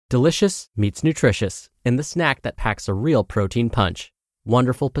Delicious meets nutritious in the snack that packs a real protein punch.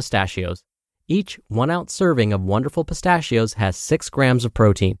 Wonderful Pistachios. Each 1-ounce serving of Wonderful Pistachios has 6 grams of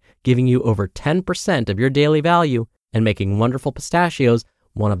protein, giving you over 10% of your daily value and making Wonderful Pistachios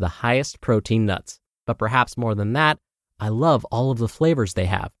one of the highest protein nuts. But perhaps more than that, I love all of the flavors they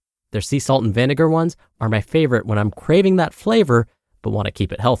have. Their sea salt and vinegar ones are my favorite when I'm craving that flavor but want to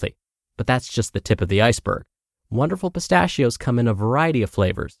keep it healthy. But that's just the tip of the iceberg. Wonderful Pistachios come in a variety of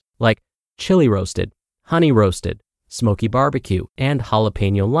flavors, like chili roasted, honey roasted, smoky barbecue, and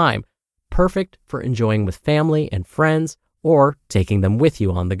jalapeno lime, perfect for enjoying with family and friends or taking them with you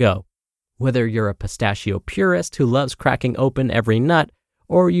on the go. Whether you're a pistachio purist who loves cracking open every nut,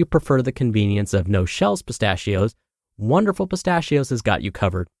 or you prefer the convenience of no-shells pistachios, Wonderful Pistachios has got you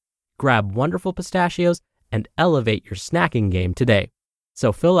covered. Grab Wonderful Pistachios and elevate your snacking game today.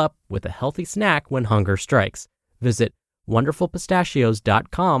 So fill up with a healthy snack when hunger strikes. Visit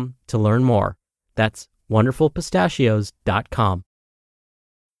wonderfulpistachios.com to learn more. That's wonderfulpistachios.com.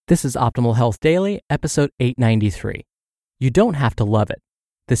 This is Optimal Health Daily, episode 893. You don't have to love it.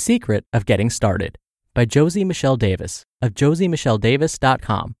 The Secret of Getting Started by Josie Michelle Davis of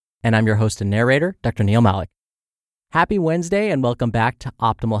josiemichelledavis.com. And I'm your host and narrator, Dr. Neil Malik. Happy Wednesday and welcome back to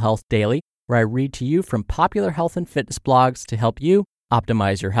Optimal Health Daily, where I read to you from popular health and fitness blogs to help you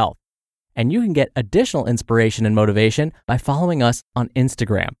optimize your health. And you can get additional inspiration and motivation by following us on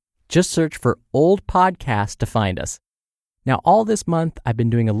Instagram. Just search for Old Podcast to find us. Now, all this month, I've been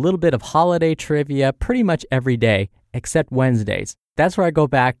doing a little bit of holiday trivia pretty much every day, except Wednesdays. That's where I go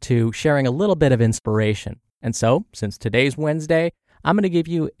back to sharing a little bit of inspiration. And so, since today's Wednesday, I'm going to give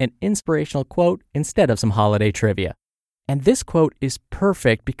you an inspirational quote instead of some holiday trivia. And this quote is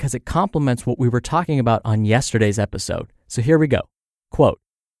perfect because it complements what we were talking about on yesterday's episode. So here we go. Quote,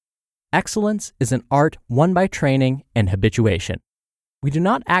 "Excellence is an art won by training and habituation. We do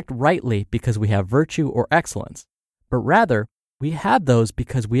not act rightly because we have virtue or excellence, but rather we have those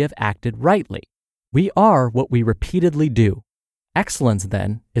because we have acted rightly. We are what we repeatedly do. Excellence,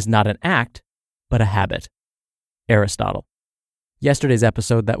 then, is not an act, but a habit." Aristotle. Yesterday's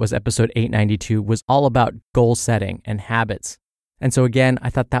episode, that was episode 892, was all about goal setting and habits. And so again, I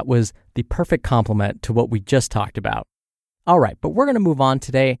thought that was the perfect complement to what we just talked about. All right, but we're going to move on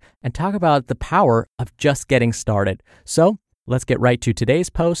today and talk about the power of just getting started. So let's get right to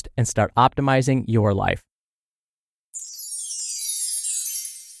today's post and start optimizing your life.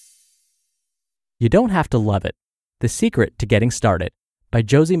 You don't have to love it. The Secret to Getting Started by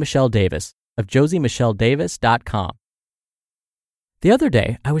Josie Michelle Davis of josiemichelledavis.com. The other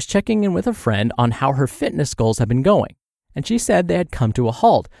day, I was checking in with a friend on how her fitness goals have been going, and she said they had come to a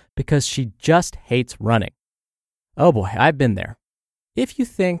halt because she just hates running. Oh boy, I've been there. If you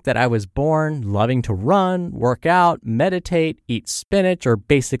think that I was born loving to run, work out, meditate, eat spinach, or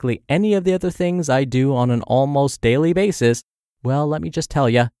basically any of the other things I do on an almost daily basis, well, let me just tell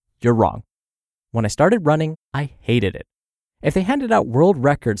you, you're wrong. When I started running, I hated it. If they handed out world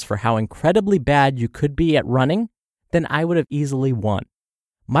records for how incredibly bad you could be at running, then I would have easily won.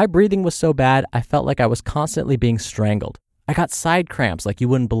 My breathing was so bad, I felt like I was constantly being strangled. I got side cramps like you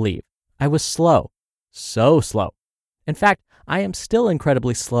wouldn't believe. I was slow. So slow. In fact, I am still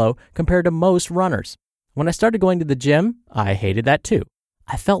incredibly slow compared to most runners. When I started going to the gym, I hated that too.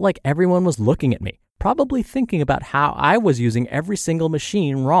 I felt like everyone was looking at me, probably thinking about how I was using every single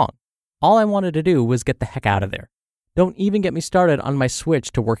machine wrong. All I wanted to do was get the heck out of there. Don't even get me started on my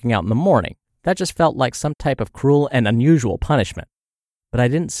switch to working out in the morning. That just felt like some type of cruel and unusual punishment. But I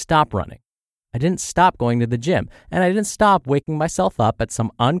didn't stop running. I didn't stop going to the gym, and I didn't stop waking myself up at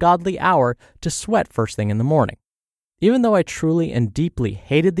some ungodly hour to sweat first thing in the morning. Even though I truly and deeply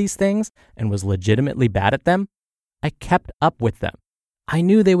hated these things and was legitimately bad at them, I kept up with them. I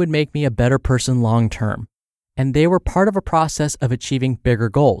knew they would make me a better person long term, and they were part of a process of achieving bigger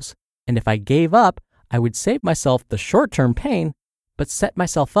goals. And if I gave up, I would save myself the short-term pain, but set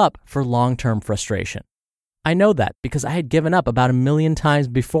myself up for long-term frustration. I know that because I had given up about 1,000,000 times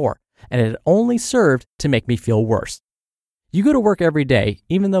before, and it had only served to make me feel worse. You go to work every day,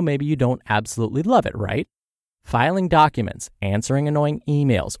 even though maybe you don't absolutely love it, right? Filing documents, answering annoying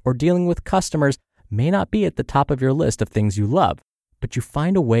emails, or dealing with customers may not be at the top of your list of things you love, but you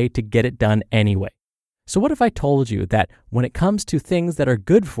find a way to get it done anyway. So what if I told you that when it comes to things that are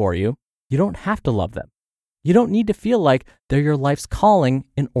good for you, you don't have to love them? You don't need to feel like they're your life's calling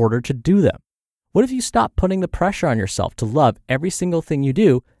in order to do them. What if you stop putting the pressure on yourself to love every single thing you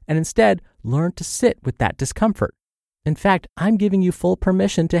do and instead learn to sit with that discomfort? In fact, I'm giving you full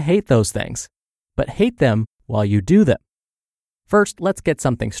permission to hate those things, but hate them while you do them. First, let's get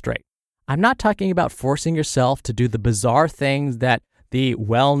something straight. I'm not talking about forcing yourself to do the bizarre things that the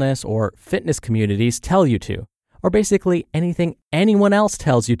wellness or fitness communities tell you to, or basically anything anyone else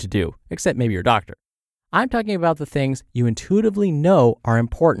tells you to do, except maybe your doctor. I'm talking about the things you intuitively know are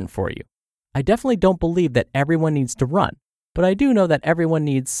important for you. I definitely don't believe that everyone needs to run, but I do know that everyone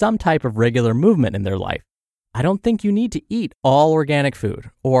needs some type of regular movement in their life. I don't think you need to eat all organic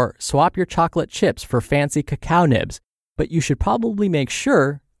food or swap your chocolate chips for fancy cacao nibs, but you should probably make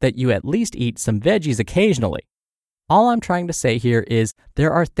sure that you at least eat some veggies occasionally. All I'm trying to say here is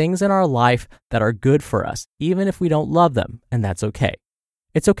there are things in our life that are good for us, even if we don't love them, and that's okay.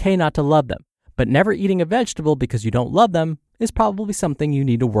 It's okay not to love them, but never eating a vegetable because you don't love them is probably something you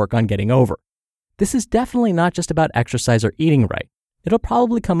need to work on getting over. This is definitely not just about exercise or eating right. It'll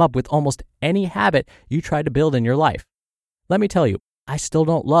probably come up with almost any habit you try to build in your life. Let me tell you, I still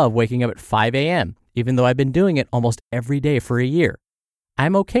don't love waking up at 5 a.m., even though I've been doing it almost every day for a year.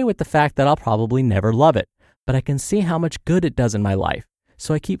 I'm okay with the fact that I'll probably never love it, but I can see how much good it does in my life,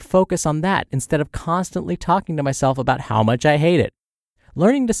 so I keep focus on that instead of constantly talking to myself about how much I hate it.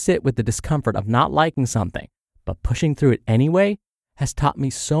 Learning to sit with the discomfort of not liking something, but pushing through it anyway, has taught me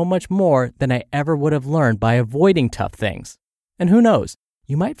so much more than I ever would have learned by avoiding tough things. And who knows,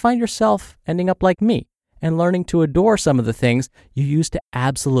 you might find yourself ending up like me and learning to adore some of the things you used to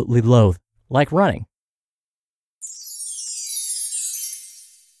absolutely loathe, like running.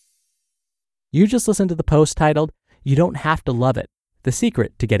 You just listened to the post titled, "You Don't Have to Love It, The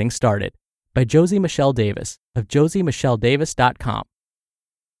Secret to Getting Started," by Josie Michelle Davis of josiemichelledavis.com.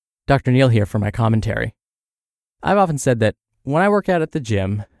 Dr. Neil here for my commentary. I've often said that when I work out at the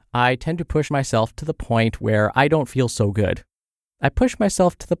gym, I tend to push myself to the point where I don't feel so good. I push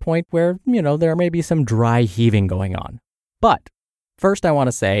myself to the point where, there may be some dry heaving going on. But first I want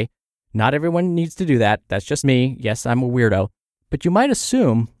to say, not everyone needs to do that. That's just me. Yes, I'm a weirdo. But you might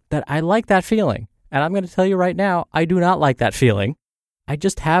assume that I like that feeling. And I'm going to tell you right now, I do not like that feeling. I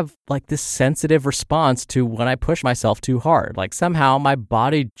just have this sensitive response to when I push myself too hard. Somehow my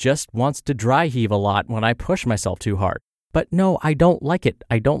body just wants to dry heave a lot when I push myself too hard. But no, I don't like it.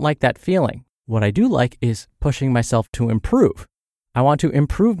 I don't like that feeling. What I do like is pushing myself to improve. I want to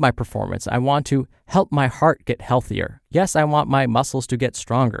improve my performance. I want to help my heart get healthier. Yes, I want my muscles to get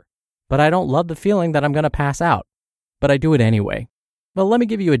stronger. But I don't love the feeling that I'm going to pass out. But I do it anyway. Well, let me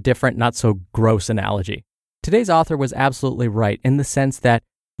give you a different, not so gross analogy. Today's author was absolutely right in the sense that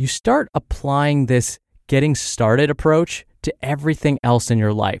you start applying this getting started approach to everything else in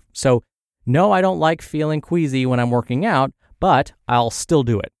your life. So, no, I don't like feeling queasy when I'm working out, but I'll still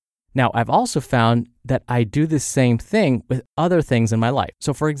do it. Now, I've also found that I do the same thing with other things in my life.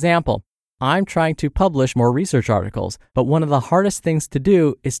 So, for example, I'm trying to publish more research articles, but one of the hardest things to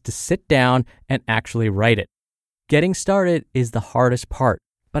do is to sit down and actually write it. Getting started is the hardest part.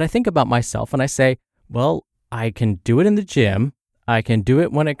 But I think about myself and I say, well, I can do it in the gym. I can do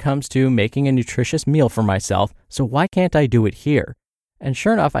it when it comes to making a nutritious meal for myself. So why can't I do it here? And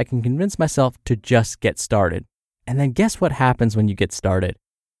sure enough, I can convince myself to just get started. And then guess what happens when you get started?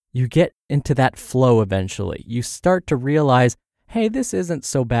 You get into that flow eventually. You start to realize, hey, this isn't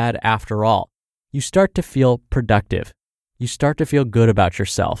so bad after all. You start to feel productive. You start to feel good about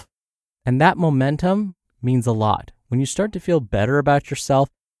yourself. And that momentum means a lot. When you start to feel better about yourself,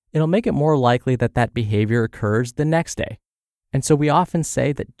 it'll make it more likely that that behavior occurs the next day. And so we often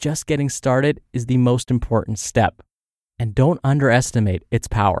say that just getting started is the most important step. And don't underestimate its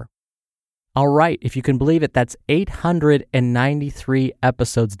power. All right, if you can believe it, that's 893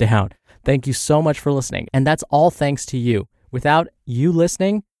 episodes down. Thank you so much for listening. And that's all thanks to you. Without you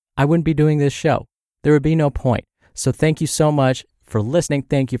listening, I wouldn't be doing this show. There would be no point. So thank you so much for listening.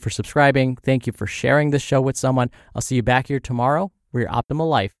 Thank you for subscribing. Thank you for sharing this show with someone. I'll see you back here tomorrow where your optimal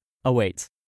life awaits.